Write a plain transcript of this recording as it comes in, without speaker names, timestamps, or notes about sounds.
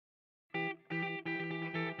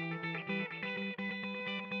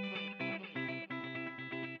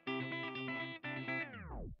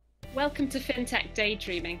Welcome to Fintech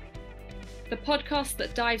Daydreaming, the podcast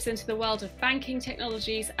that dives into the world of banking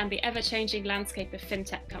technologies and the ever-changing landscape of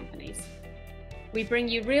fintech companies. We bring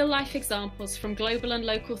you real-life examples from global and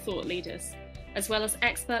local thought leaders, as well as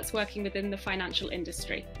experts working within the financial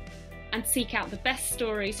industry, and seek out the best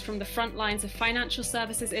stories from the front lines of financial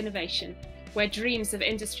services innovation, where dreams of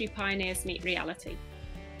industry pioneers meet reality.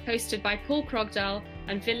 Hosted by Krogdahl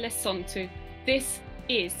and Ville Sointu, this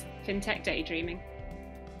is Fintech Daydreaming.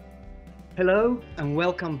 Hello and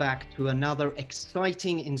welcome back to another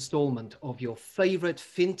exciting installment of your favorite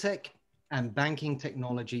fintech and banking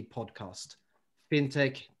technology podcast,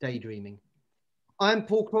 Fintech Daydreaming. I'm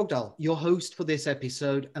Paul Krogdahl, your host for this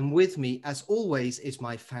episode, and with me, as always, is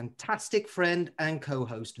my fantastic friend and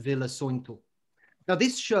co-host, Ville Sointu. Now,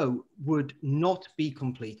 this show would not be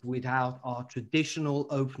complete without our traditional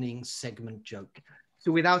opening segment joke.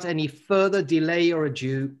 So without any further delay or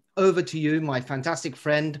ado, over to you, my fantastic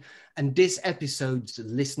friend, and this episode's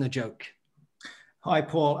listener joke. Hi,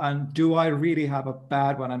 Paul. And do I really have a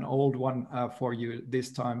bad one, an old one for you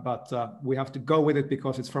this time? But we have to go with it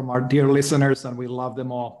because it's from our dear listeners and we love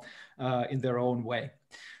them all in their own way.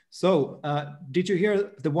 So did you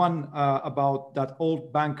hear the one about that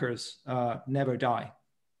old bankers never die?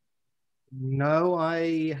 No,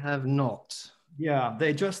 I have not. Yeah,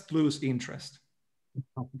 they just lose interest.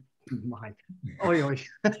 Oh, my. Oi, oi.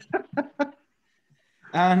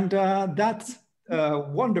 And that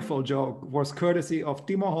wonderful joke was courtesy of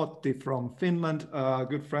Timo Hotti from Finland, a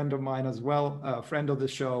good friend of mine as well, a friend of the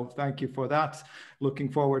show. Thank you for that. Looking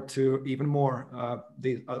forward to even more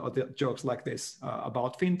the jokes like this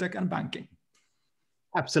about fintech and banking.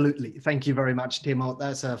 Absolutely. Thank you very much, Timo.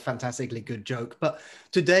 That's a fantastically good joke. But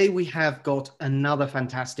today we have got another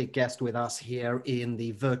fantastic guest with us here in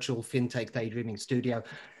the virtual Fintech Daydreaming studio,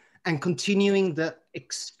 and continuing the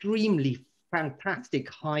extremely fantastic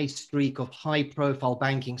high streak of high-profile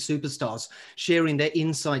banking superstars sharing their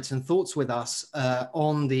insights and thoughts with us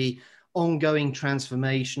on the ongoing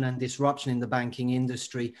transformation and disruption in the banking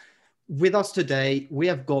industry. With us today, we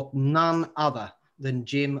have got none other than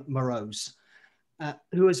Jim Marous,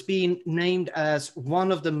 who has been named as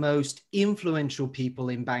one of the most influential people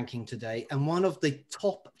in banking today and one of the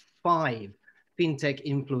top 5 fintech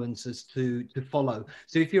influencers to follow.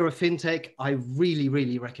 So if you're a fintech, I really,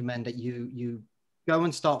 really recommend that you go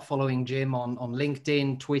and start following Jim on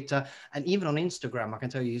LinkedIn, Twitter, and even on Instagram. I can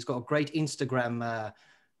tell you, he's got a great Instagram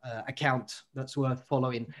account that's worth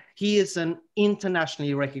following. He is an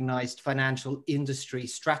internationally recognized financial industry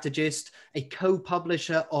strategist, a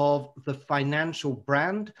co-publisher of the Financial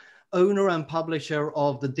Brand, owner and publisher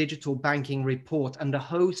of the Digital Banking Report, and the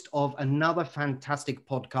host of another fantastic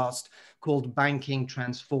podcast called Banking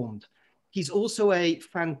Transformed. He's also a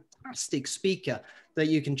fantastic speaker that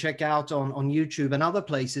you can check out on YouTube and other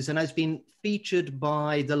places, and has been featured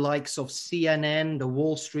by the likes of CNN, the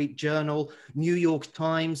Wall Street Journal, New York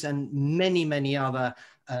Times, and many, many other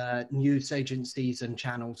news agencies and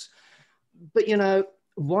channels. But, you know,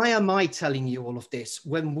 why am I telling you all of this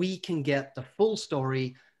when we can get the full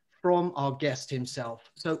story from our guest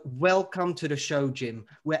himself? So welcome to the show, Jim.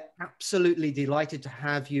 We're absolutely delighted to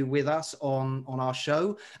have you with us on our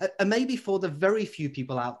show. And maybe for the very few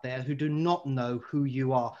people out there who do not know who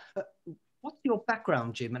you are, what's your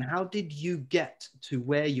background, Jim, and how did you get to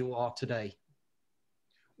where you are today?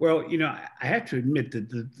 Well, you know, I have to admit that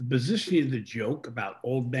the positioning of the joke about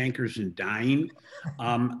old bankers and dying,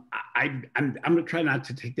 I'm going to try not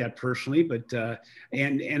to take that personally, but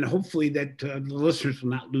and hopefully that the listeners will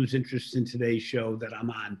not lose interest in today's show that I'm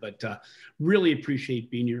on. But really appreciate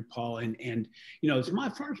being here, Paul. And you know, as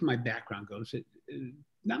far as my background goes,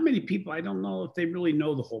 not many people, I don't know if they really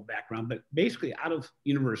know the whole background, but basically out of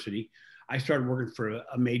university, I started working for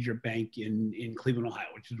a major bank in Cleveland, Ohio,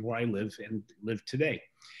 which is where I live and live today,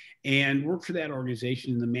 and worked for that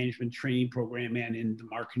organization in the management training program and in the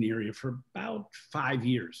marketing area for about 5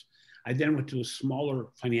 years. I then went to a smaller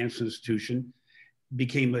financial institution,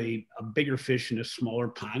 became a bigger fish in a smaller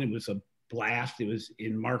pond. It was a blast. It was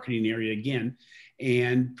in marketing area again,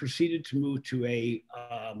 and proceeded to move to a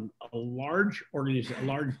large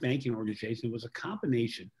banking organization. It was a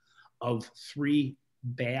combination of 3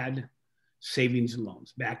 bad savings and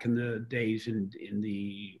loans back in the days in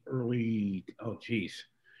the early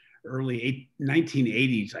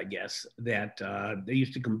 1980s, I guess, that they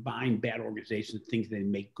used to combine bad organizations, think they'd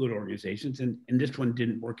make good organizations. And this one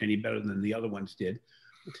didn't work any better than the other ones did.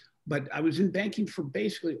 But I was in banking for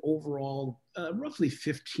basically overall roughly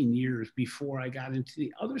 15 years before I got into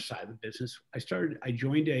the other side of the business. I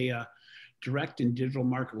joined a direct and digital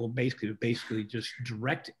market, well, basically just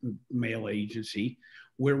direct mail agency,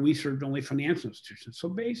 where we served only financial institutions. So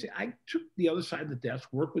basically, I took the other side of the desk,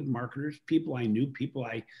 worked with marketers, people I knew, people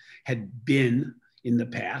I had been in the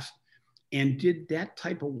past, and did that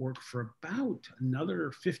type of work for about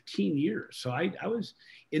another 15 years. So I was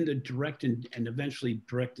in the direct and eventually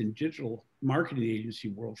direct and digital marketing agency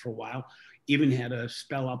world for a while. Even had a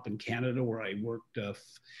spell up in Canada where I worked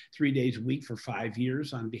 3 days a week for 5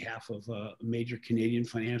 years on behalf of a major Canadian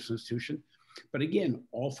financial institution. But again,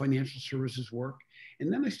 all financial services work.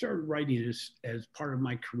 And then I started writing as part of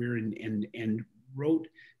my career and wrote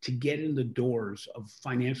to get in the doors of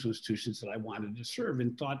financial institutions that I wanted to serve,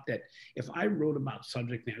 and thought that if I wrote about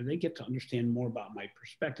subject matter, they get to understand more about my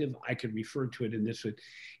perspective. I could refer to it in this way.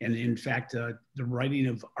 And in fact, the writing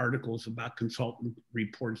of articles about consultant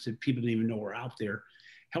reports that people didn't even know were out there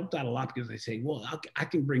helped out a lot, because they say, well, I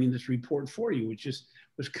can bring in this report for you, which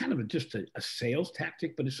was kind of just a sales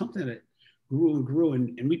tactic, but it's something that grew and grew.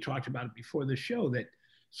 And we talked about it before the show, that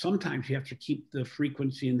sometimes you have to keep the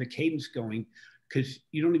frequency and the cadence going, because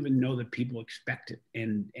you don't even know that people expect it.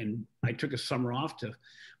 And I took a summer off to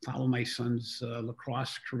follow my son's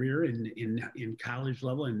lacrosse career in college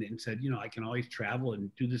level, and said, I can always travel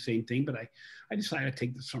and do the same thing, but I decided to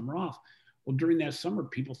take the summer off. Well, during that summer,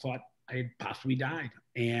 people thought I had possibly died,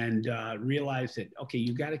 and realized that, okay,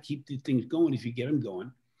 you got to keep these things going if you get them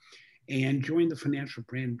going. And joined the financial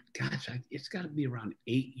brand, gosh, it's got to be around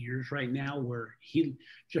 8 years right now, where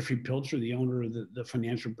Jeffrey Pilcher, the owner of the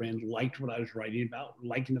financial brand, liked what I was writing about,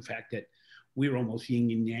 liking the fact that we were almost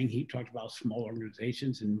yin and yang. He talked about small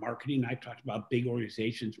organizations and marketing. I talked about big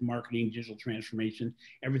organizations, marketing, digital transformation,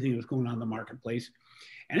 everything that was going on in the marketplace.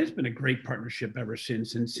 And it's been a great partnership ever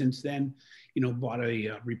since. And since then, bought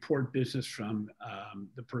a report business from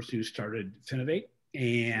the person who started Finovate,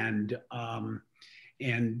 and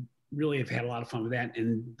really have had a lot of fun with that.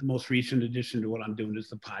 And the most recent addition to what I'm doing is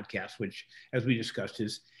the podcast, which, as we discussed,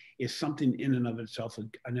 is something in and of itself,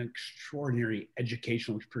 an extraordinary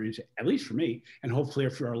educational experience, at least for me, and hopefully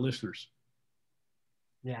for our listeners.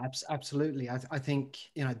 Yeah, absolutely. I think,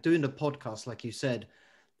 doing the podcast, like you said,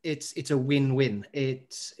 it's a win-win.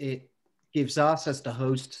 It gives us as the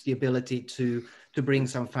hosts the ability to bring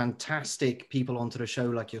some fantastic people onto the show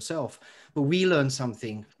like yourself, but we learn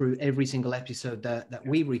something through every single episode that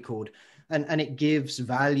we record, and it gives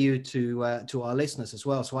value to our listeners as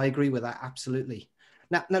well. So I agree with that, absolutely.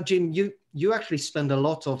 Now, Jim, you actually spend a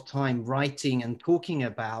lot of time writing and talking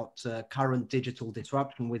about current digital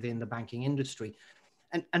disruption within the banking industry,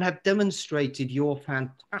 and have demonstrated your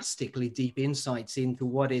fantastically deep insights into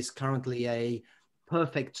what is currently a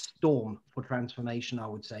perfect storm for transformation, I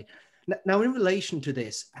would say. Now, in relation to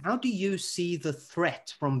this, how do you see the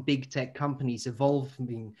threat from big tech companies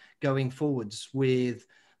evolving going forwards, with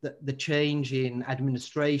the change in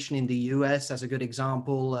administration in the US as a good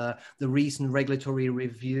example, the recent regulatory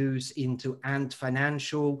reviews into Ant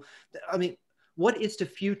Financial? I mean, what is the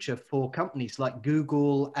future for companies like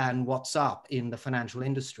Google and WhatsApp in the financial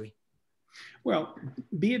industry? Well,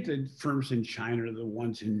 be it the firms in China or the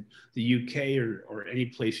ones in the UK or any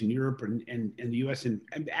place in Europe and the US and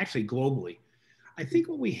actually globally, I think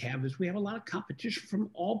what we have is we have a lot of competition from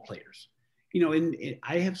all players. And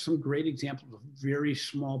I have some great examples of very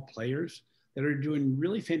small players that are doing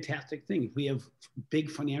really fantastic things. We have big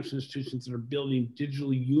financial institutions that are building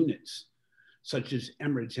digital units, such as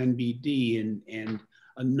Emirates, NBD, and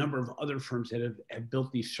a number of other firms that have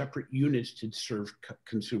built these separate units to serve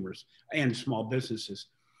consumers and small businesses.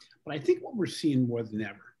 But I think what we're seeing more than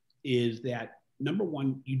ever is that, number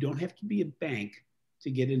one, you don't have to be a bank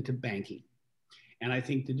to get into banking. And I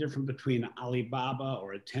think the difference between Alibaba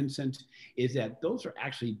or a Tencent is that those are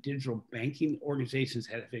actually digital banking organizations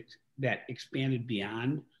that expanded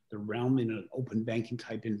beyond the realm in an open banking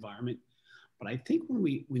type environment. But I think when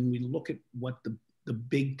we look at what the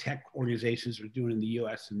big tech organizations are doing in the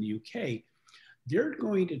US and the UK, they're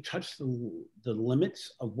going to touch the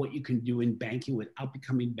limits of what you can do in banking without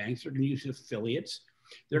becoming banks. They're going to use affiliates.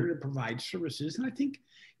 They're going to provide services. And I think,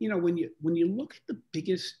 when you look at the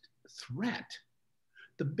biggest threat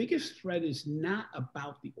is not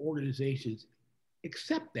about the organizations,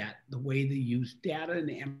 except that the way they use data and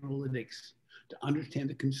analytics to understand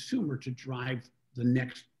the consumer to drive the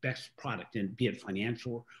next best product, and be it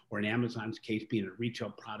financial, or in Amazon's case, being a retail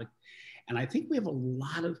product. And I think we have a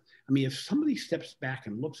lot of, if somebody steps back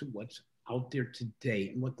and looks at what's out there today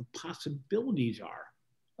and what the possibilities are,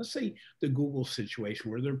 let's say the Google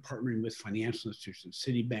situation where they're partnering with financial institutions,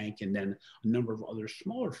 Citibank, and then a number of other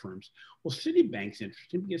smaller firms. Well, Citibank's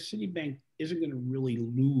interesting because Citibank isn't going to really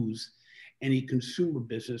lose any consumer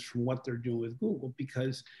business from what they're doing with Google,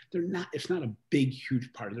 because it's not a big,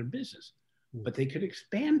 huge part of their business. but they could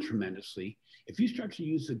expand tremendously if you start to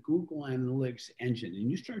use the Google Analytics engine and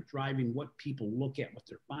you start driving what people look at, what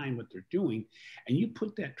they're buying, what they're doing, and you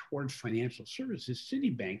put that towards financial services.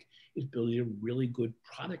 Citibank is building a really good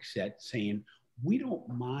product set saying, we don't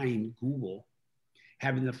mind Google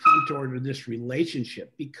having the front door to this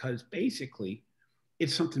relationship because basically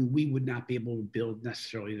it's something we would not be able to build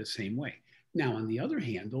necessarily the same way. Now, on the other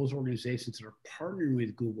hand, those organizations that are partnering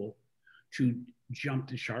with Google to jump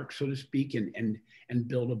the shark, so to speak, and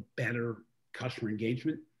build a better customer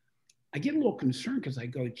engagement, I get a little concerned because I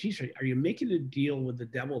go, geez, are you making a deal with the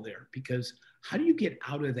devil there? Because how do you get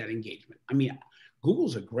out of that engagement? I mean,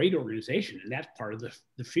 Google's a great organization, and that's part of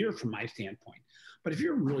the fear from my standpoint. But if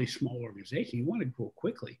you're a really small organization, you want to grow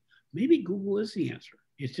quickly, maybe Google is the answer.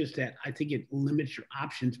 It's just that I think it limits your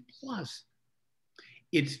options. Plus,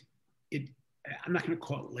 I'm not going to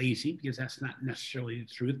call it lazy because that's not necessarily the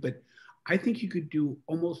truth, but I think you could do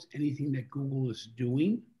almost anything that Google is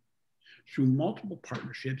doing through multiple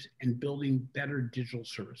partnerships and building better digital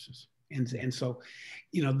services. And so,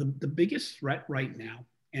 you know, the biggest threat right now,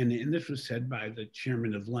 and this was said by the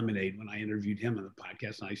chairman of Lemonade when I interviewed him on the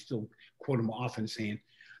podcast, and I still quote him often saying,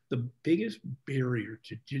 the biggest barrier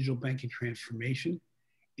to digital banking transformation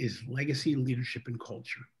is legacy, leadership, and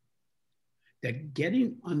culture. That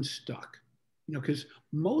getting unstuck, you know, because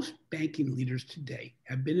most banking leaders today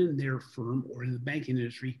have been in their firm or in the banking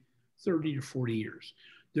industry 30 to 40 years.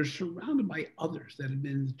 They're surrounded by others that have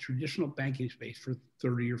been in the traditional banking space for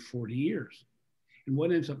 30 or 40 years. And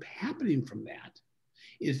what ends up happening from that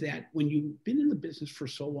is that when you've been in the business for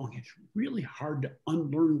so long, it's really hard to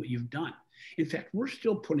unlearn what you've done. In fact, we're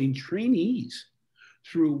still putting trainees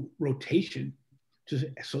through rotation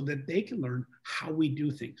so that they can learn how we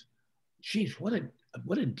do things. Geez, what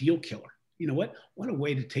a deal killer. You know what a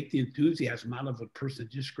way to take the enthusiasm out of a person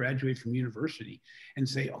that just graduated from university and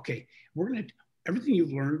say, okay, everything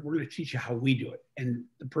you've learned, we're going to teach you how we do it. And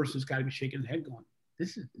the person's got to be shaking their head going,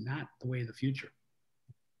 this is not the way of the future.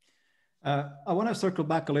 I want to circle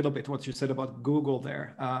back a little bit what you said about Google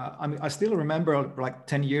there. I mean, I still remember like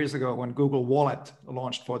 10 years ago when Google Wallet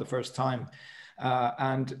launched for the first time.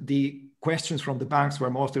 And the questions from the banks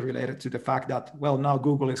were mostly related to the fact that, well, now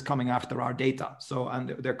Google is coming after our data. So, and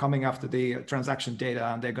they're coming after the transaction data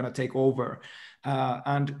and they're going to take over.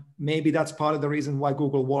 And maybe that's part of the reason why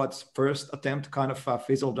Google Wallet's first attempt kind of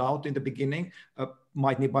fizzled out in the beginning.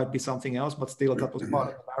 Might be something else, but still that was part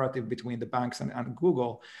of the narrative between the banks and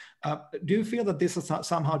Google. Do you feel that this has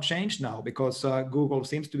somehow changed now? Because Google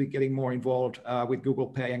seems to be getting more involved with Google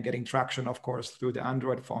Pay and getting traction, of course, through the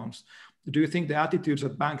Android phones. Do you think the attitudes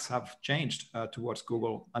of banks have changed towards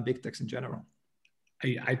Google and big techs in general?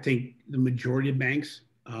 I think the majority of banks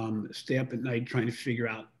stay up at night trying to figure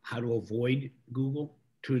out how to avoid Google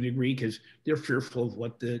to a degree because they're fearful of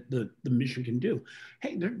what the mission can do.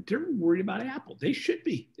 Hey, they're worried about Apple. They should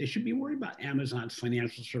be. They should be worried about Amazon's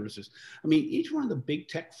financial services. I mean, each one of the big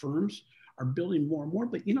tech firms are building more and more,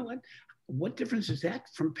 but you know what? What difference is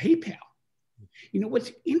that from PayPal? You know,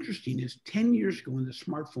 what's interesting is 10 years ago when the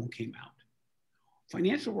smartphone came out,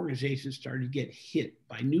 financial organizations started to get hit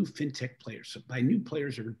by new fintech players, so by new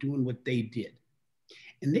players that are doing what they did.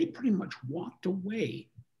 And they pretty much walked away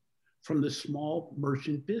from the small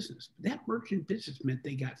merchant business. That merchant business meant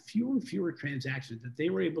they got fewer and fewer transactions that they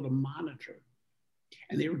were able to monitor,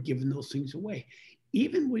 and they were giving those things away.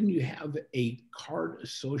 Even when you have a card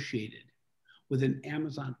associated with an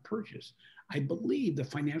Amazon purchase, I believe the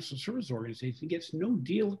financial service organization gets no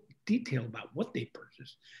detail about what they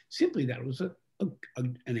purchased, simply that it was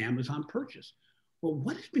an Amazon purchase. Well,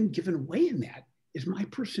 what has been given away in that is my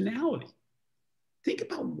personality. Think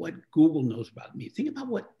about what Google knows about me. Think about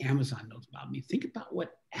what Amazon knows about me. Think about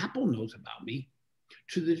what Apple knows about me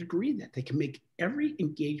to the degree that they can make every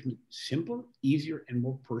engagement simpler, easier, and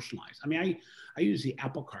more personalized. I mean, I use the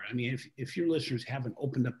Apple Card. I mean, if your listeners haven't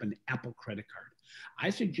opened up an Apple credit card, I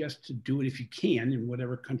suggest to do it if you can in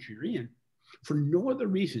whatever country you're in for no other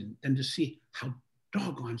reason than to see how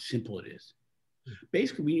doggone simple it is.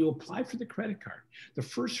 Basically, when you apply for the credit card, the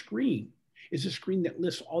first screen is a screen that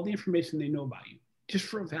lists all the information they know about you, just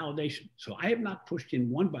for a validation. So I have not pushed in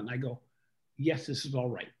one button. I go, yes, this is all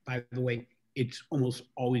right. By the way, it's almost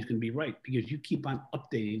always going to be right because you keep on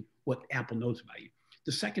updating what Apple knows about you.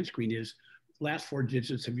 The second screen is last 4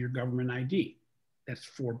 digits of your government ID. That's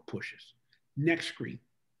 4 pushes. Next screen,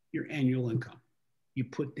 your annual income. You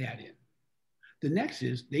put that in. The next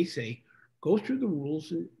is they say, go through the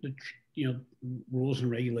rules and rules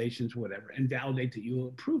and regulations, whatever, and validate that you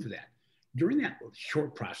approve of that. During that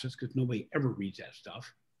short process, because nobody ever reads that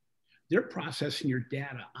stuff, they're processing your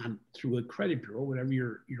data through a credit bureau, whatever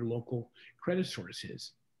your local credit source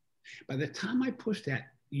is. By the time I push that,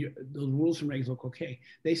 those rules and regs look okay.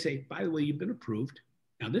 They say, by the way, you've been approved.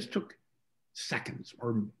 Now, this took seconds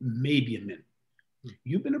or maybe a minute.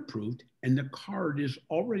 You've been approved, and the card is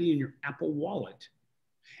already in your Apple Wallet.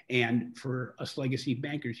 And for us legacy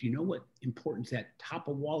bankers, you know what important that top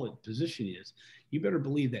of wallet position is. You better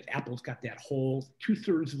believe that Apple's got that whole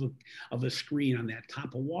 2/3 of a screen on that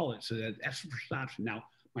top of wallet, so that's the first option. Now,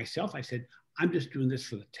 myself, I said, I'm just doing this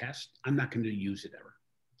for the test. I'm not going to use it ever.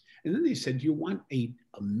 And then they said, do you want a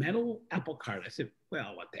metal Apple card? I said,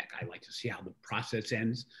 well, what the heck? I like to see how the process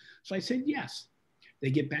ends. So I said, yes. They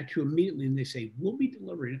get back to you immediately and they say, we'll be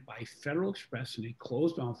delivering it by Federal Express in a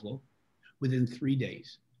closed envelope within 3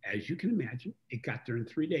 days. As you can imagine, it got there in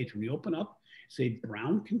 3 days. When you open up, it's a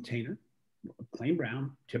brown container, plain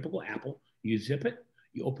brown, typical Apple. You zip it,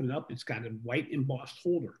 you open it up, it's got a white embossed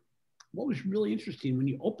holder. What was really interesting, when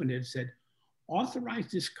you opened it, it said, authorize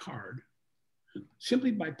this card simply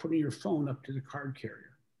by putting your phone up to the card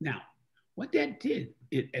carrier. Now, what that did,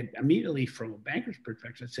 it immediately from a banker's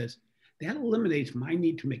perspective, it says, that eliminates my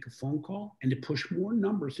need to make a phone call and to push more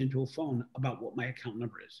numbers into a phone about what my account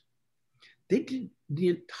number is. They did the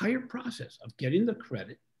entire process of getting the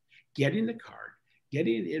credit, getting the card,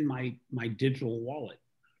 getting it in my digital wallet,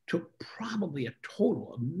 took probably a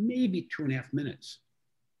total of maybe 2.5 minutes.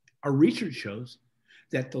 Our research shows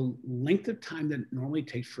that the length of time that it normally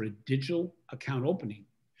takes for a digital account opening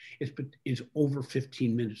is over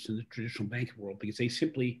 15 minutes in the traditional banking world, because they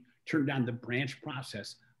simply turned down the branch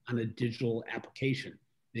process on a digital application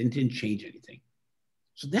and didn't change anything.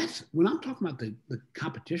 So that's, when I'm talking about the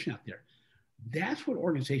competition out there, that's what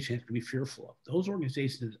organizations have to be fearful of. Those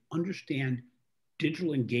organizations that understand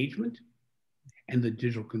digital engagement and the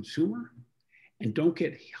digital consumer and don't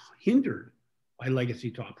get hindered by legacy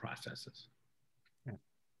thought processes.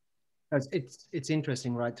 Yeah. It's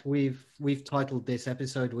interesting, right? We've titled this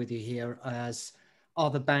episode with you here as "Are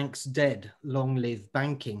the Banks Dead? Long Live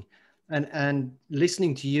Banking." And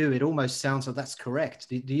listening to you, it almost sounds like that's correct.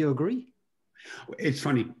 Do you agree? It's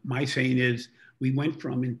funny. My saying is, we went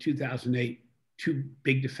from in 2008 too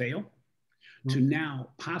big to fail to now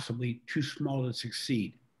possibly too small to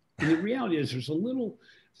succeed. And the reality is there's a little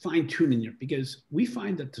fine tuning there, because we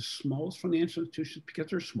find that the smallest financial institutions, because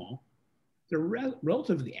they're small, they're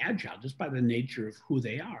relatively agile just by the nature of who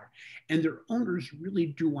they are. And their owners really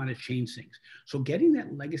do want to change things. So getting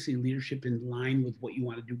that legacy leadership in line with what you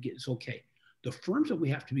want to do is okay. The firms that we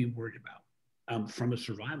have to be worried about from a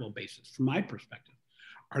survival basis, from my perspective,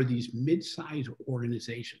 are these mid-sized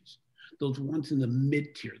organizations. Those ones in the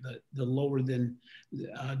mid-tier, the lower than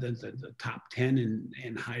the top 10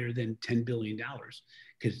 and higher than $10 billion,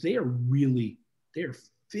 because they're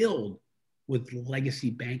filled with legacy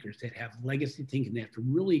bankers that have legacy thinking. They have to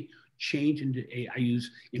really change into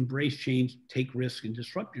embrace change, take risk, and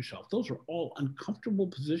disrupt yourself. Those are all uncomfortable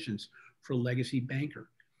positions for a legacy banker.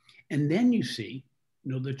 And then you see,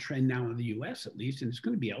 the trend now in the US at least, and it's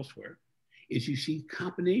going to be elsewhere, is you see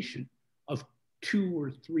combination of 2 or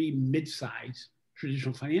 3 mid-sized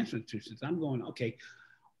traditional financial institutions. I'm going, okay,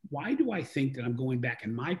 why do I think that I'm going back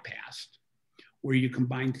in my past where you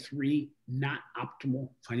combine 3 not optimal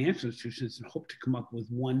financial institutions and hope to come up with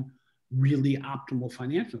one really optimal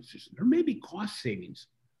financial institution? There may be cost savings,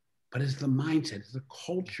 but it's the mindset, it's the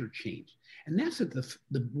culture change. And that's at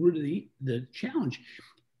the root of the challenge.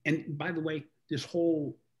 And by the way, this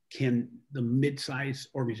whole, can the mid-sized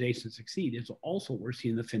organizations succeed, is also what we're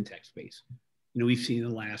seeing in the fintech space. We've seen in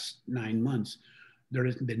the last 9 months, there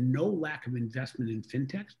has been no lack of investment in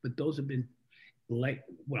fintechs, but those have been like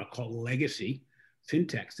what I'll call legacy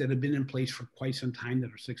fintechs that have been in place for quite some time,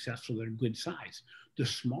 that are successful, that are good size. The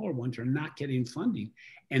smaller ones are not getting funding.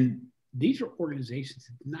 And these are organizations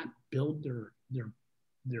that did not build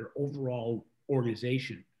their overall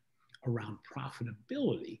organization around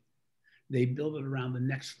profitability. They build it around the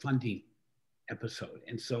next funding episode.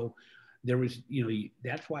 And so there was,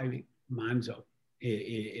 that's why Monzo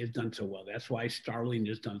is done so well. That's why Starling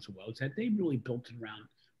has done so well. It's that they really built it around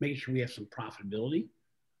making sure we have some profitability.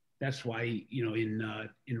 That's why,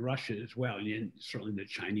 in Russia as well, and certainly the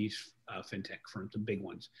Chinese fintech firms, the big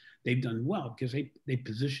ones, they've done well because they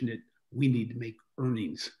positioned it, we need to make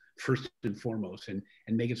earnings first and foremost, and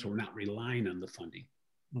make it so we're not relying on the funding.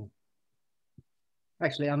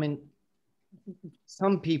 Actually, I mean,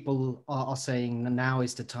 some people are saying now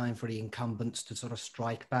is the time for the incumbents to sort of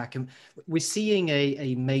strike back. And we're seeing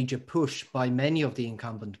a major push by many of the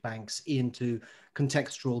incumbent banks into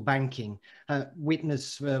contextual banking.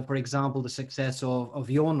 Witness, for example, the success of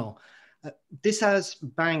Yono. This has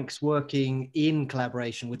banks working in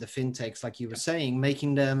collaboration with the fintechs, like you were saying,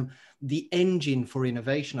 making them the engine for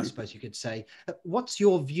innovation, I suppose you could say. What's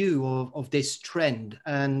your view of this trend,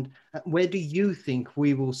 and where do you think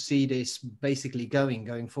we will see this basically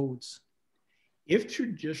going forwards? If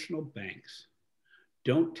traditional banks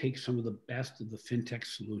don't take some of the best of the fintech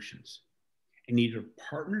solutions and either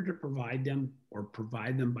partner to provide them or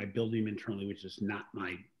provide them by building them internally, which is not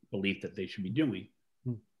my belief that they should be doing,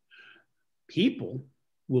 people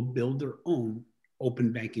will build their own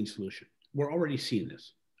open banking solution. We're already seeing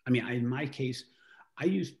this. I mean, in my case, I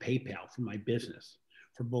use PayPal for my business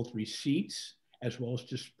for both receipts as well as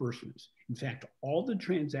disbursements. In fact, all the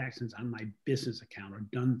transactions on my business account are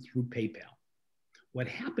done through PayPal. What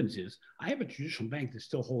happens is I have a traditional bank that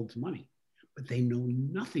still holds money, but they know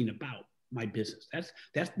nothing about my business.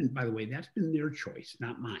 That's been, by the way, that's been their choice,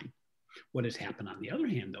 not mine. What has happened on the other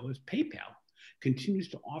hand, though, is PayPal continues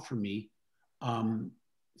to offer me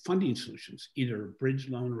funding solutions, either a bridge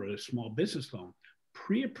loan or a small business loan,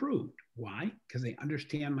 pre-approved. Why? Because they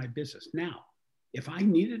understand my business. Now, if I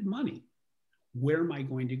needed money, where am I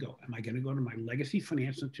going to go? Am I going to go to my legacy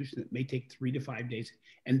financial institution that may take 3 to 5 days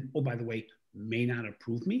and, oh, by the way, may not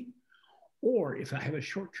approve me? Or if I have a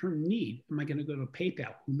short-term need, am I going to go to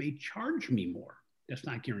PayPal, who may charge me more? That's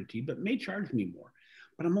not guaranteed, but may charge me more.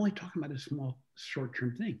 But I'm only talking about a small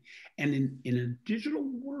short-term thing. And in a digital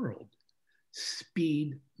world,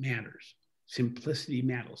 speed matters. Simplicity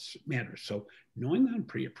matters. So knowing that I'm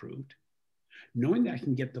pre-approved, knowing that I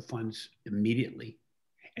can get the funds immediately,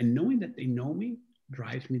 and knowing that they know me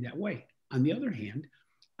drives me that way. On the other hand,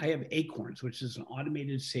 I have Acorns, which is an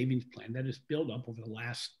automated savings plan that has built up over the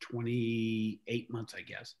last 28 months, I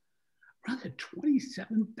guess, around a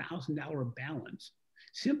 $27,000 balance,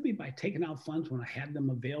 simply by taking out funds when I had them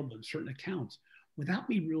available in certain accounts without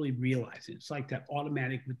me really realizing. It's like that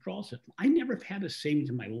automatic withdrawal system. I never have had a savings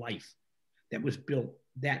in my life that was built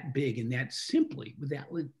that big and that simply with that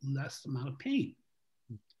less amount of pain.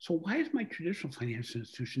 So why is my traditional financial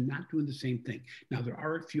institution not doing the same thing? Now, there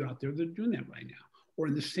are a few out there that are doing that right now. Or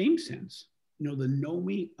in the same sense, you know, the know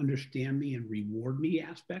me, understand me, and reward me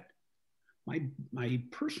aspect. My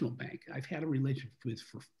personal bank, I've had a relationship with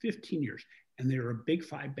for 15 years, and they're a big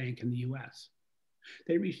 5 bank in the US.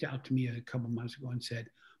 They reached out to me a couple of months ago and said,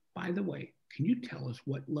 by the way, can you tell us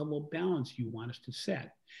what level of balance you want us to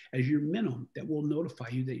set as your minimum that will notify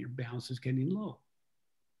you that your balance is getting low?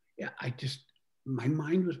 Yeah, my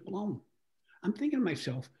mind was blown. I'm thinking to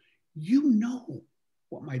myself, you know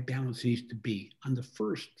what my balance needs to be on the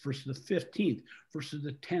 1st versus the 15th versus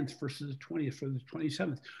the 10th versus the 20th versus the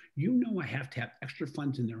 27th. You know I have to have extra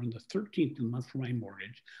funds in there on the 13th of the month for my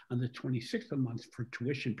mortgage, on the 26th of the month for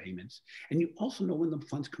tuition payments. And you also know when the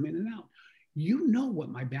funds come in and out. You know what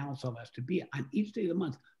my balance all has to be on each day of the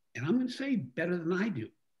month. And I'm going to say better than I do.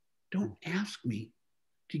 Don't ask me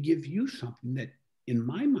to give you something that, in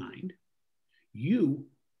my mind, you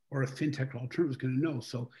or a fintech alternative is going to know.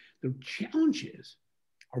 So the challenge is,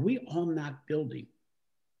 are we all not building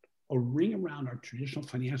a ring around our traditional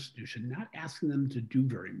financial institution, not asking them to do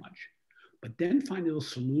very much, but then finding those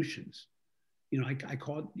solutions? You know, I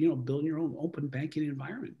call it, you know, building your own open banking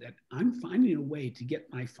environment, that I'm finding a way to get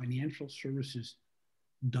my financial services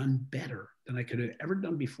done better than I could have ever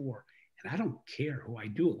done before. And I don't care who I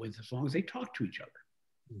do it with, as long as they talk to each other.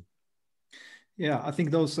 Yeah, I think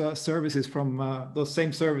those services from those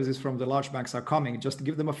same services from the large banks are coming. Just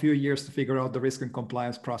give them a few years to figure out the risk and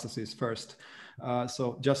compliance processes first.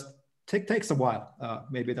 So just takes a while.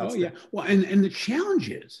 Maybe that's Well, and the challenge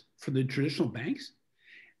is for the traditional banks,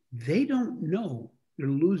 they don't know they're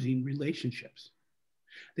losing relationships.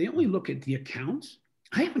 They only look at the accounts.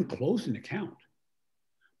 I haven't closed an account,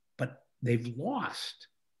 but they've lost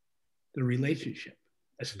the relationship,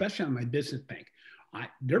 especially on my business bank.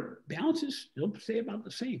 Their balances still stay about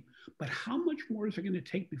the same, but how much more is it going to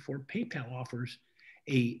take before PayPal offers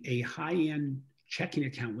a high-end checking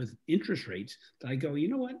account with interest rates that I go, you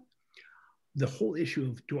know what? The whole issue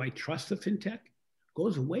of, do I trust the fintech,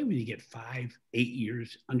 goes away when you get 5, 8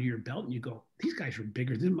 years under your belt and you go, these guys are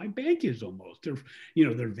bigger than my bank is almost.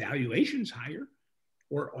 Their valuation's higher.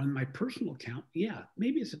 Or on my personal account, yeah,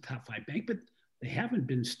 maybe it's a top 5 bank, but they haven't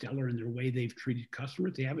been stellar in their way they've treated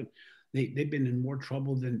customers. They've been in more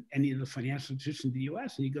trouble than any of the financial institutions in the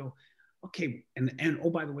US. And you go, okay, and oh,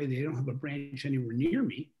 by the way, they don't have a branch anywhere near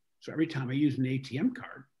me. So every time I use an ATM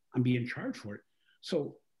card, I'm being charged for it.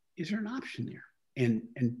 So is there an option there? And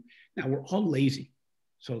now we're all lazy.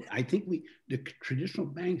 So I think the traditional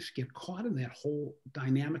banks get caught in that whole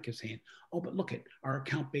dynamic of saying, oh, but look at our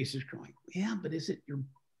account base is growing. Yeah, but is it your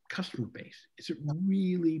customer base? Is it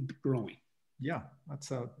really growing? Yeah,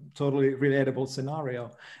 that's a totally relatable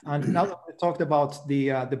scenario. And now that we talked about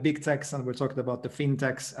the big techs and we talked about the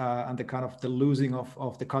fintechs and the kind of the losing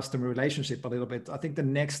of the customer relationship a little bit, I think the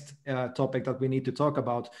next topic that we need to talk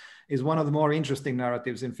about is one of the more interesting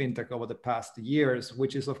narratives in fintech over the past years,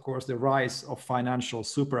 which is, of course, the rise of financial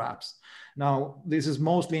super apps. Now, this is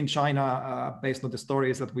mostly in China based on the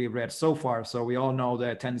stories that we've read so far. So we all know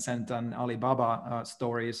the Tencent and Alibaba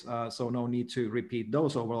stories, so no need to repeat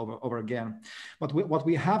those over again. But what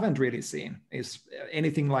we haven't really seen is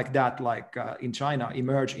anything like that, like in China,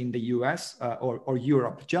 emerge in the US or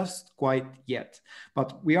Europe, just quite yet.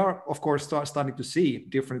 But we are, of course, starting to see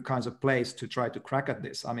different kinds of plays to try to crack at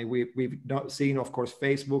this. I mean, we've seen, of course,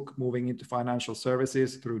 Facebook moving into financial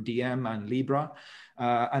services through DM and Libra.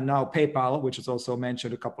 And now PayPal, which is also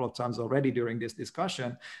mentioned a couple of times already during this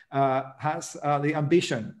discussion, has the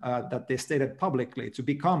ambition that they stated publicly to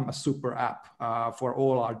become a super app for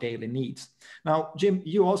all our daily needs. Now, Jim,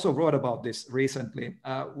 you also wrote about this recently.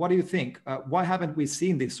 What do you think? Why haven't we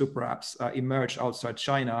seen these super apps emerge outside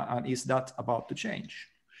China? And is that about to change?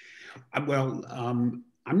 Well,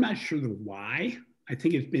 I'm not sure the why. I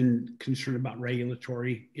think it's been concerned about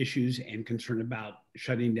regulatory issues and concerned about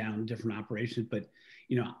shutting down different operations. But,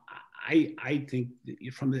 you know, I think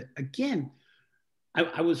from the, again,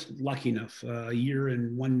 I was lucky enough a year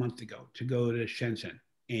and 1 month ago to go to Shenzhen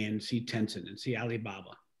and see Tencent and see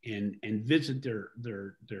Alibaba and visit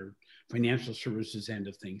their financial services end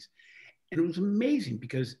of things. And it was amazing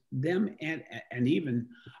because them and even,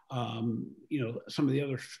 you know, some of the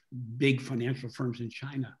other big financial firms in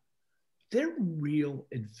China, their real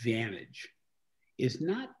advantage is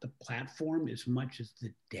not the platform as much as the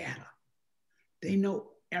data. They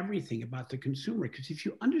know everything about the consumer, because if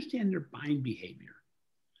you understand their buying behavior,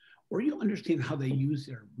 or you understand how they use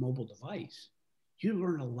their mobile device, you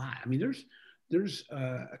learn a lot. I mean, there's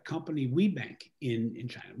a company, WeBank, in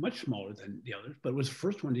China, much smaller than the others, but was the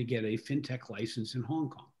first one to get a fintech license in Hong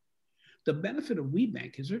Kong. The benefit of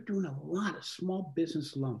WeBank is they're doing a lot of small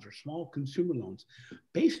business loans or small consumer loans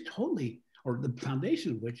based totally, or the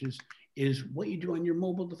foundation of which is what you do on your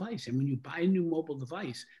mobile device. And when you buy a new mobile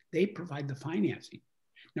device, they provide the financing.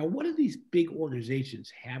 Now, what do these big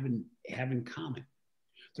organizations have in common?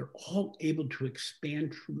 They're all able to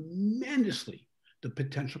expand tremendously the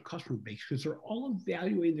potential customer base because they're all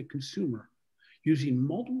evaluating the consumer using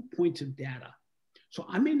multiple points of data. So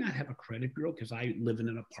I may not have a credit bureau because I live in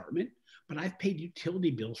an apartment, but I've paid utility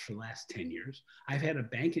bills for the last 10 years. I've had a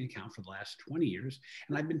banking account for the last 20 years,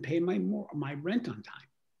 and I've been paying my rent on time.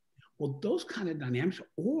 Well, those kind of dynamics,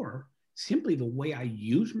 or simply the way I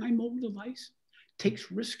use my mobile device, takes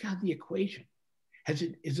risk out of the equation. Is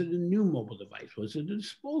it a new mobile device? Was it a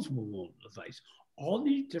disposable mobile device? All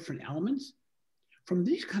these different elements. From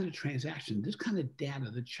these kind of transactions, this kind of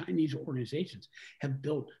data, the Chinese organizations have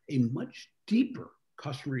built a much deeper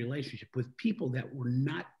customer relationship with people that were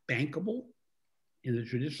not bankable in the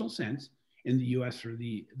traditional sense in the US or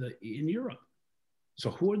in Europe.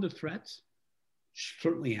 So who are the threats?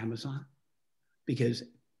 Certainly Amazon, because,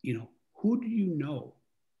 you know, who do you know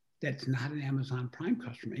that's not an Amazon Prime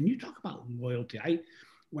customer? And you talk about loyalty.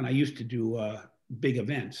 When I used to do big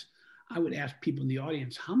events, I would ask people in the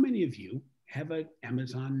audience, how many of you have an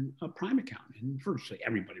Amazon Prime account? And virtually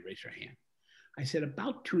everybody raised their hand. I said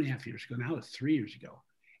about 2.5 years ago, now it's 3 years ago,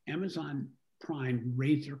 Amazon Prime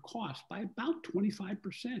raised their cost by about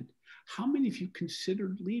 25%. How many of you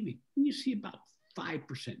considered leaving? And you see about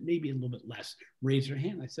 5%, maybe a little bit less, raise their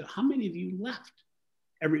hand. I said, how many of you left?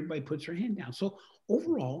 Everybody puts their hand down. So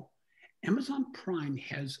overall, Amazon Prime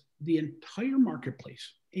has the entire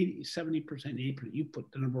marketplace, 80, 70%, 80%, you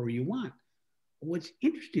put the number where you want. What's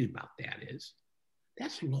interesting about that is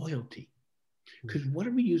that's loyalty. Because what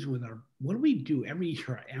are we using what do we do every year?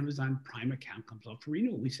 Our Amazon Prime account comes up for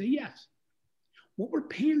renewal. We say yes. What we're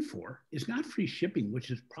paying for is not free shipping,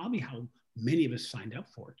 which is probably how many of us signed up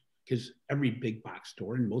for it, because every big box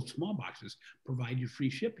store and most small boxes provide you free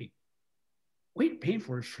shipping. What you're paying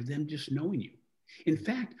for is for them just knowing you. In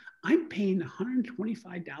fact, I'm paying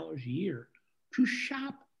 $125 a year to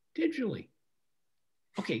shop digitally.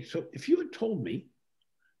 Okay, so if you had told me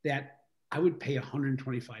that I would pay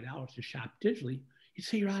 $125 to shop digitally, you'd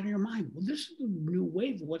say you're out of your mind. Well, this is the new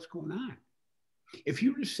wave of what's going on. If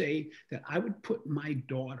you were to say that I would put my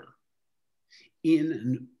daughter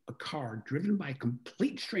in a car driven by a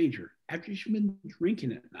complete stranger after she's been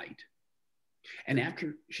drinking at night, and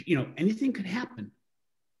after, you know, anything could happen,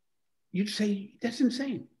 you'd say, that's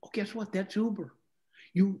insane. Oh, guess what? That's Uber.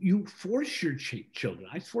 You force your children.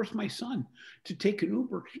 I forced my son to take an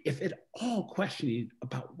Uber if at all questioning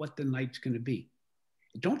about what the night's going to be.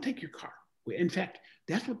 Don't take your car. In fact,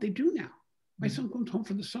 that's what they do now. My son comes home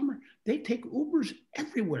for the summer. They take Ubers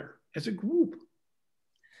everywhere as a group.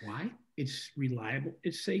 Why? It's reliable,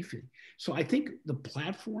 it's safe. So I think the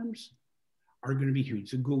platforms are going to be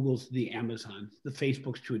huge. The Googles, the Amazons, the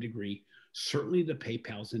Facebooks to a degree, certainly the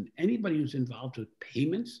PayPals, and anybody who's involved with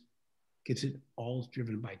payments gets it all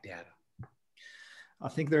driven by data. I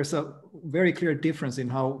think there's a very clear difference in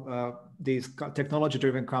how these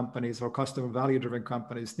technology-driven companies or customer value-driven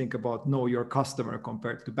companies think about know your customer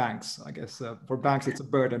compared to banks. I guess for banks, it's a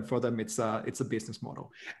burden. For them, it's a business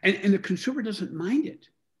model. And the consumer doesn't mind it.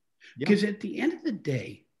 Because at the end of the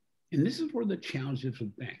day, and this is where the challenge is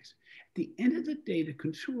with banks, at the end of the day, the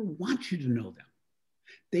consumer wants you to know them.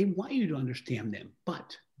 They want you to understand them,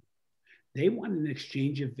 but they want an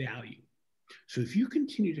exchange of value. So if you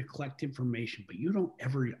continue to collect information, but you don't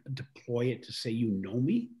ever deploy it to say, you know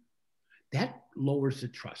me, that lowers the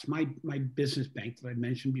trust. My business bank that I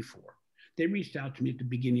mentioned before, they reached out to me at the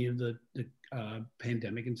beginning of the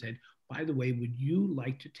pandemic and said, by the way, would you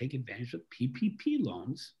like to take advantage of PPP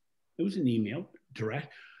loans? It was an email,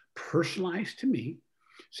 direct, personalized to me,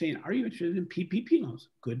 saying, are you interested in PPP loans?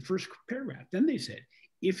 Good first paragraph. Then they said,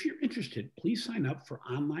 if you're interested, please sign up for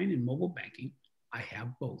online and mobile banking. I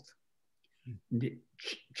have both.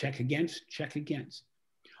 Check against, check against.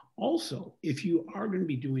 Also, if you are going to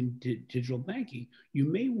be doing digital banking, you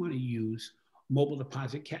may want to use mobile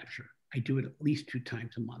deposit capture. I do it at least 2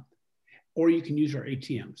 times a month. Or you can use our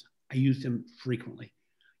ATMs. I use them frequently.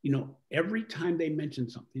 You know, every time they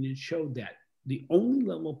mentioned something, it showed that the only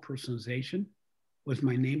level of personalization was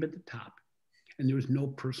my name at the top. And there was no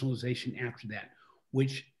personalization after that,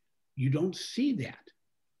 which you don't see that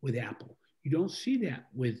with Apple. You don't see that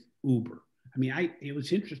with Uber. I mean, it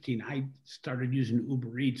was interesting. I started using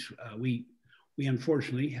Uber Eats. We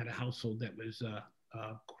unfortunately had a household that was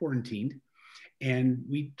quarantined, and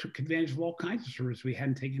we took advantage of all kinds of services we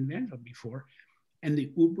hadn't taken advantage of before. And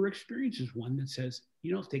the Uber experience is one that says,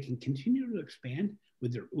 you know, if they can continue to expand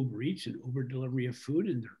with their Uber Eats and Uber delivery of food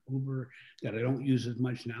and their Uber that I don't use as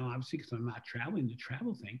much now, obviously, because I'm not traveling, the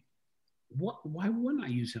travel thing, why wouldn't I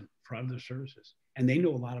use them for other services? And they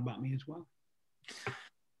know a lot about me as well.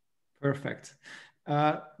 Perfect.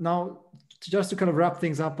 Now, just to kind of wrap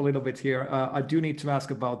things up a little bit here, I do need to ask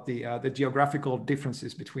about the geographical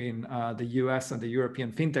differences between the US and the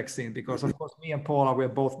European fintech scene, because of course, me and Paula, we're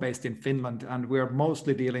both based in Finland, and we're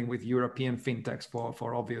mostly dealing with European fintechs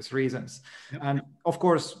for obvious reasons. Yep. And of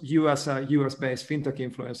course, you as a US-based fintech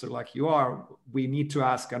influencer like you are, we need to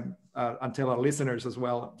ask and tell our listeners as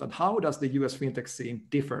well that how does the US fintech scene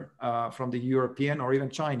differ from the European or even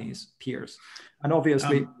Chinese peers? And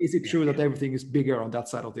obviously, is it true that everything is bigger on that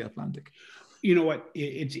side of the Atlantic? You know what?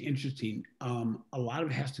 It's interesting. A lot of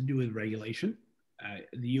it has to do with regulation.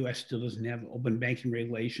 The US still doesn't have open banking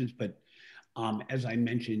regulations, but as I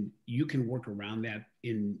mentioned, you can work around that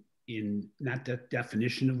in not the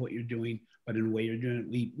definition of what you're doing, but in the way you're doing it.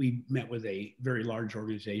 We met with a very large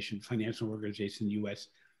organization, financial organization in the US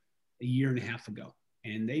a year and a half ago,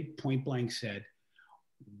 and they point blank said,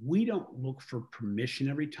 we don't look for permission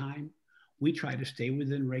every time. We try to stay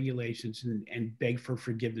within regulations and beg for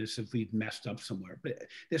forgiveness if we've messed up somewhere. But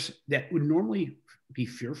that would normally be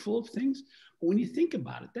fearful of things. But when you think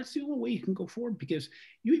about it, that's the only way you can go forward, because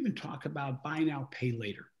you even talk about buy now, pay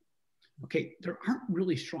later. Okay, there aren't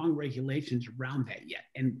really strong regulations around that yet.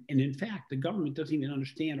 And in fact, the government doesn't even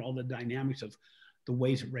understand all the dynamics of the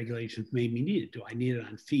ways that regulations may be needed. Do I need it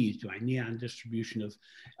on fees? Do I need it on distribution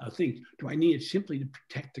of things? Do I need it simply to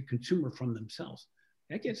protect the consumer from themselves?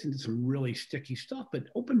 That gets into some really sticky stuff, but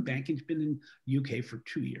open banking's been in the UK for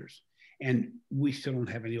 2 years, and we still don't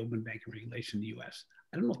have any open banking regulation in the US.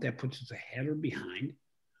 I don't know if that puts us ahead or behind,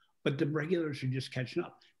 but the regulators are just catching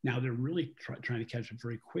up. Now they're really trying to catch up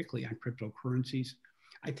very quickly on cryptocurrencies.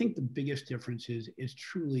 I think the biggest difference is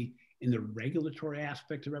truly in the regulatory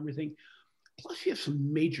aspect of everything. Plus you have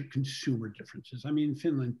some major consumer differences. I mean, in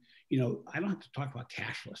Finland, you know, I don't have to talk about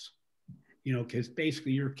cashless, you know, because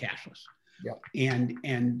basically you're cashless. Yeah.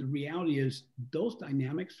 And the reality is those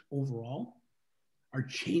dynamics overall are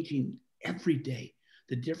changing every day.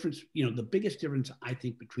 The difference, you know, the biggest difference I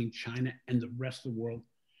think between China and the rest of the world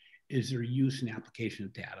is their use and application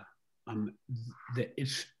of data. That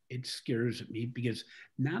it scares me, because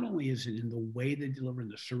not only is it in the way they deliver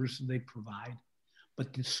and the services they provide,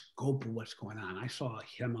 but the scope of what's going on. I saw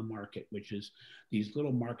a Hema market, which is these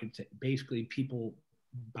little markets that basically people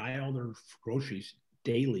buy all their groceries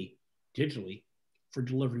daily, digitally, for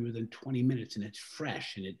delivery within 20 minutes, and it's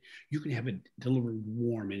fresh, and you can have it delivered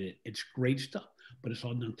warm, and it's great stuff, but it's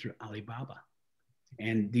all done through Alibaba.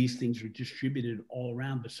 And these things are distributed all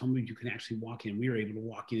around, but some of you can actually walk in. We were able to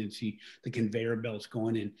walk in and see the conveyor belts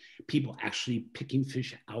going in, people actually picking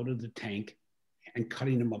fish out of the tank and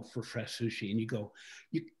cutting them up for fresh sushi. And you go,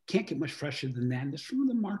 you can't get much fresher than that. And that's from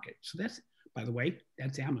the market. So that's, by the way,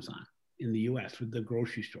 that's Amazon in the US with the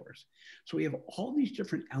grocery stores. So we have all these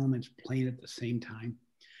different elements playing at the same time.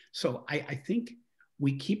 So I think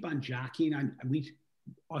we keep on jockeying on,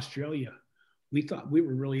 Australia, we thought we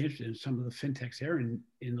were really interested in some of the fintechs there in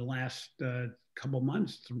the last couple of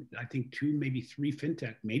months. I think 2, maybe 3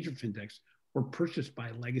 major fintechs were purchased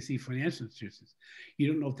by legacy financial institutions. You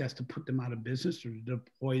don't know if that's to put them out of business or to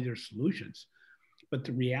deploy their solutions. But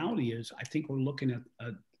the reality is, I think we're looking at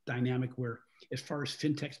a dynamic where, as far as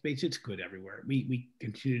fintech space, it's good everywhere. We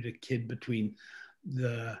continue to kid between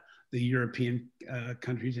the European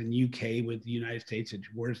countries and UK with the United States. And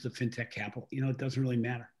where's the fintech capital? You know, it doesn't really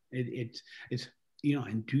matter. It's you know,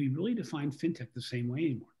 and do you really define fintech the same way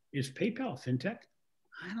anymore? Is PayPal a fintech?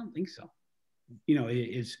 I don't think so. You know,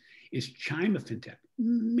 is Chime a fintech?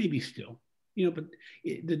 Maybe still. You know, but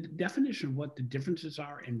the definition of what the differences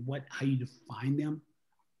are and how you define them,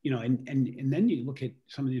 you know, and then you look at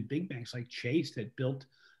some of the big banks like Chase that built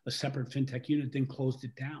a separate fintech unit, then closed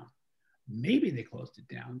it down. Maybe they closed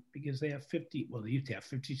it down because they have they used to have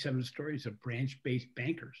 57 stories of branch-based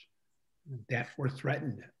bankers that were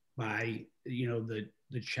threatened by, you know,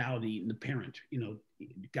 the child eating the parent, you know,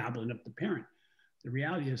 gobbling up the parent. The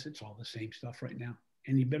reality is it's all the same stuff right now.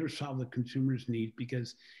 And you better solve the consumer's needs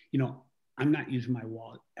because, you know, I'm not using my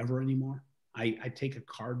wallet ever anymore. I take a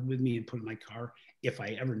card with me and put it in my car if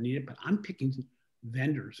I ever need it, but I'm picking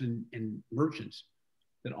vendors and merchants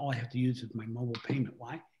that all I have to use is my mobile payment.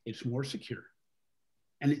 Why? It's more secure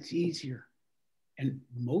and it's easier. And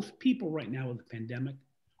most people right now with the pandemic,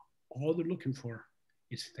 all they're looking for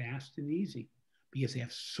is fast and easy because they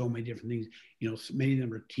have so many different things. You know, so many of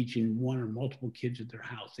them are teaching 1 or multiple kids at their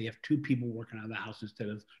house. They have 2 people working out of the house instead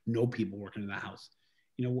of no people working in the house.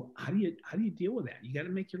 You know, how do you deal with that? You got to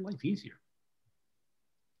make your life easier.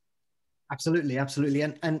 Absolutely, absolutely.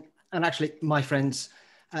 And actually, my friends,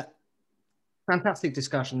 fantastic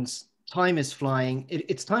discussions. Time is flying.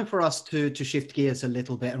 It's time for us to shift gears a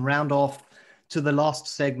little bit and round off to the last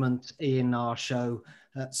segment in our show.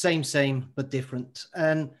 Same, but different.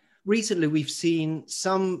 And recently, we've seen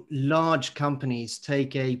some large companies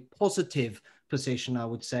take a positive position, I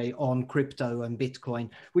would say, on crypto and Bitcoin.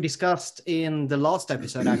 We discussed in the last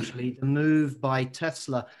episode, actually, the move by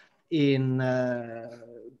Tesla in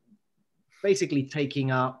basically taking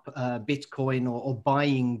up Bitcoin or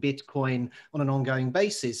buying Bitcoin on an ongoing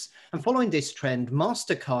basis. And following this trend,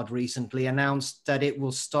 MasterCard recently announced that it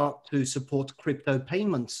will start to support crypto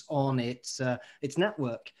payments on its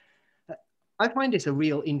network. I find this a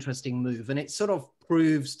real interesting move, and it sort of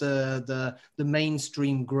proves the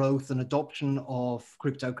mainstream growth and adoption of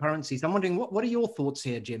cryptocurrencies. I'm wondering, what are your thoughts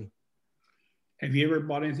here, Jim? Have you ever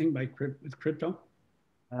bought anything with crypto?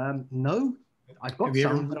 No. I've got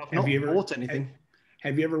some, but I've not bought anything.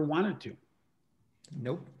 Have you ever wanted to?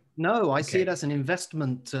 Nope. No, I see it as an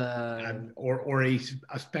investment. Or a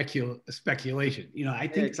speculation. You know, I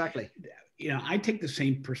think, exactly. You know, I take the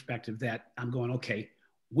same perspective that I'm going, okay,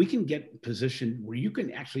 we can get positioned where you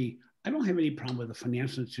can actually, I don't have any problem with a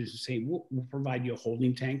financial institution saying, we'll provide you a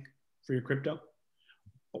holding tank for your crypto,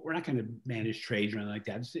 but we're not going to manage trades or anything like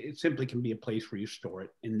that. It simply can be a place where you store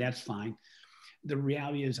it, and that's fine. The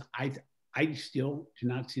reality is I still do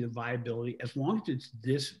not see the viability as long as it's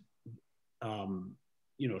this,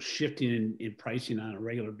 you know, shifting in pricing on a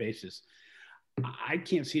regular basis. I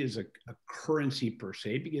can't see it as a currency per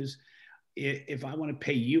se, because if I want to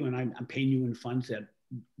pay you and I'm paying you in funds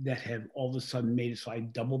that have all of a sudden made it so I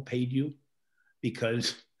double paid you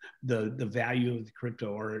because the value of the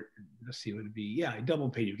crypto, or let's see what it'd be. Yeah, I double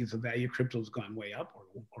paid you because the value of crypto has gone way up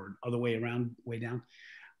or other way around, way down.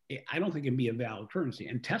 I don't think it'd be a valid currency.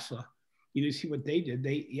 And Tesla, you see what they did.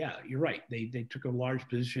 Yeah, you're right. They took a large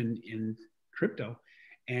position in crypto,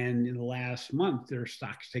 and in the last month, their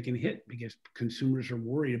stock's taken a hit because consumers are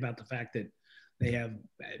worried about the fact that they have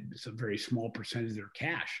it's a very small percentage of their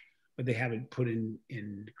cash, but they haven't put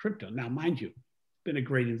in crypto. Now, mind you, it's been a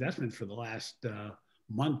great investment for the last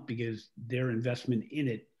month because their investment in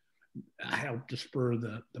it helped to spur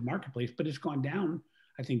the marketplace, but it's gone down,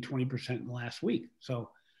 I think, 20% in the last week. So,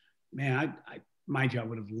 man, mind you, I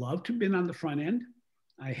would have loved to have been on the front end.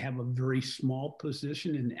 I have a very small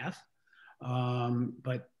position in F,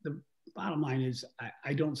 but the bottom line is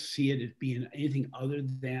I don't see it as being anything other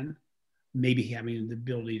than maybe having the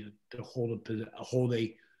ability to hold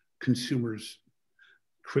a consumer's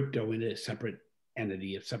crypto in a separate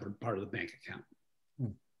entity, a separate part of the bank account.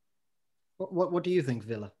 What do you think,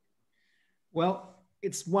 Ville? Well,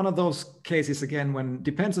 it's one of those cases again when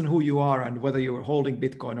depends on who you are and whether you're holding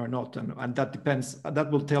Bitcoin or not, and that depends.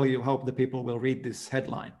 That will tell you how the people will read this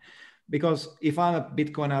headline. Because if I'm a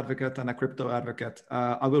Bitcoin advocate and a crypto advocate,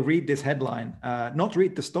 I will read this headline, not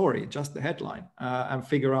read the story, just the headline, and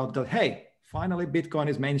figure out that, hey, finally Bitcoin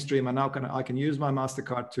is mainstream, and now I can use my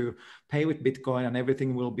MasterCard to pay with Bitcoin, and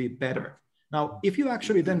everything will be better. Now, if you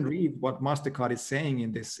actually then read what MasterCard is saying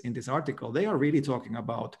in this article, they are really talking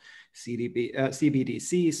about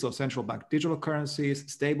CBDCs, so central bank digital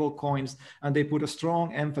currencies, stable coins, and they put a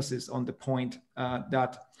strong emphasis on the point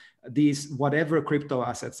that these whatever crypto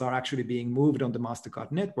assets are actually being moved on the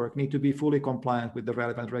MasterCard network need to be fully compliant with the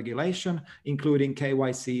relevant regulation, including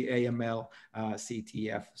KYC, AML,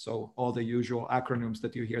 CTF. So all the usual acronyms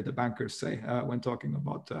that you hear the bankers say when talking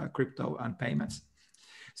about crypto and payments.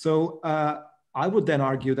 So I would then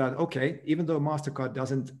argue that, okay, even though MasterCard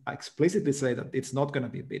doesn't explicitly say that it's not going to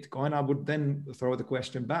be Bitcoin, I would then throw the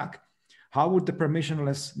question back. How would the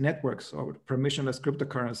permissionless networks or permissionless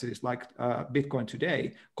cryptocurrencies like Bitcoin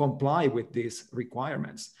today comply with these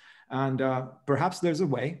requirements? And perhaps there's a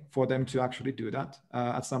way for them to actually do that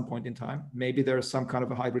at some point in time. Maybe there's some kind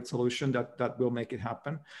of a hybrid solution that will make it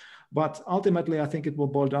happen. But ultimately, I think it will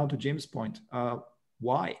boil down to Jim's point.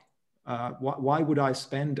 Why? Why would I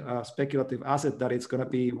spend a speculative asset that it's going to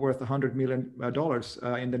be worth $100 million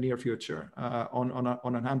in the near future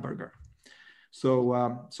on an hamburger?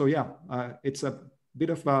 So yeah, it's a bit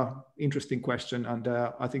of an interesting question, and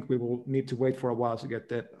I think we will need to wait for a while to get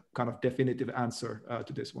the kind of definitive answer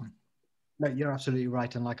to this one. No, you're absolutely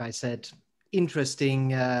right, and like I said,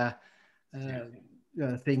 interesting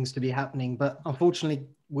things to be happening, but unfortunately,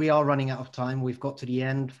 we are running out of time. We've got to the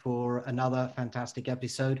end for another fantastic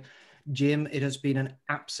episode. Jim, it has been an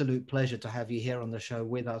absolute pleasure to have you here on the show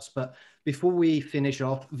with us. But before we finish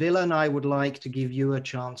off, Ville and I would like to give you a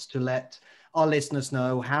chance to let our listeners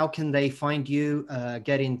know how can they find you,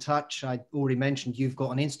 get in touch. I already mentioned you've got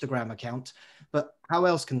an Instagram account, but how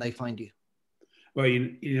else can they find you? Well,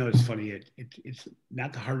 you know, it's funny. It's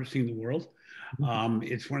not the hardest thing in the world.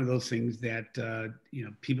 It's one of those things that, you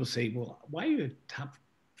know, people say, well, why are you a top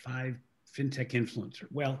 5 fintech influencer?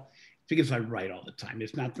 Well, because I write all the time.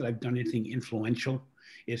 It's not that I've done anything influential.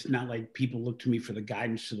 It's not like people look to me for the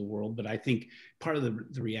guidance to the world, but I think part of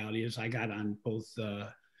the reality is I got on both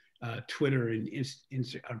Twitter and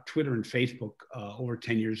Twitter and Facebook over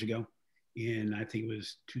 10 years ago. And I think it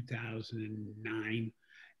was 2009.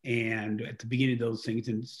 And at the beginning of those things,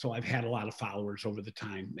 and so I've had a lot of followers over the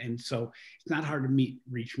time. And so it's not hard to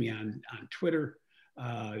reach me on Twitter.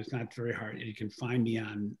 It's not very hard. You can find me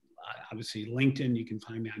on obviously LinkedIn. You can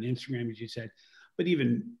find me on Instagram, as you said. But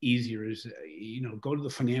even easier is, you know, go to the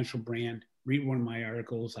Financial Brand, read one of my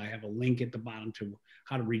articles. I have a link at the bottom to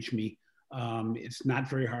how to reach me. It's not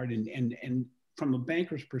very hard. And from a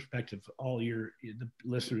banker's perspective, all the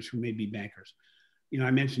listeners who may be bankers, you know,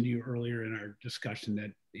 I mentioned to you earlier in our discussion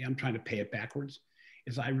that I'm trying to pay it backwards,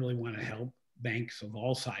 is I really want to help banks of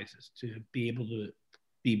all sizes to be able to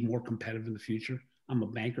be more competitive in the future. I'm a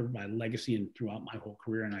banker by legacy and throughout my whole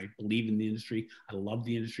career, and I believe in the industry. I love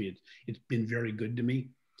the industry. It's been very good to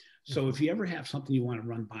me. So if you ever have something you want to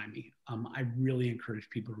run by me, I really encourage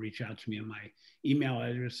people to reach out to me. And my email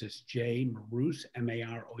address is jmarous,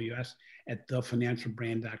 M-A-R-O-U-S, at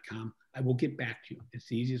thefinancialbrand.com. I will get back to you. It's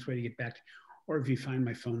the easiest way to get back to you. Or if you find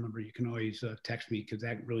my phone number, you can always text me, because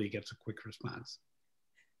that really gets a quick response.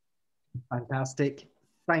 Fantastic.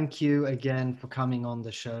 Thank you again for coming on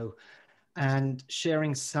the show and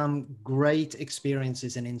sharing some great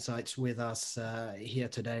experiences and insights with us here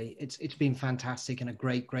today. It's been fantastic and a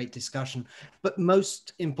great discussion. But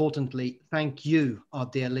most importantly, thank you, our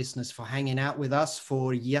dear listeners, for hanging out with us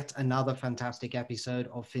for yet another fantastic episode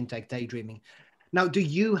of Fintech Daydreaming. Now, do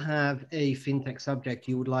you have a fintech subject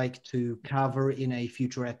you would like to cover in a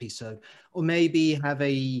future episode, or maybe have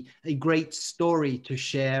a great story to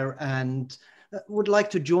share and would like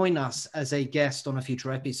to join us as a guest on a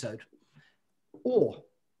future episode? Or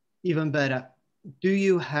even better, do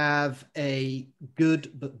you have a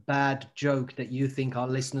good but bad joke that you think our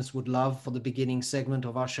listeners would love for the beginning segment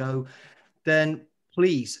of our show? Then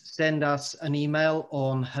please send us an email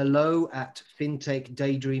on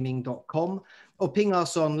hello@fintechdaydreaming.com or ping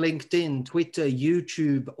us on LinkedIn, Twitter,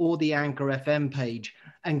 YouTube, or the Anchor FM page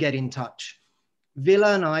and get in touch. Ville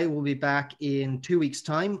and I will be back in 2 weeks'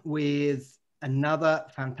 time with another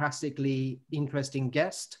fantastically interesting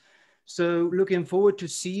guest. So looking forward to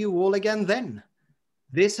see you all again then.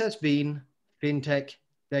 This has been Fintech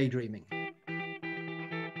Daydreaming.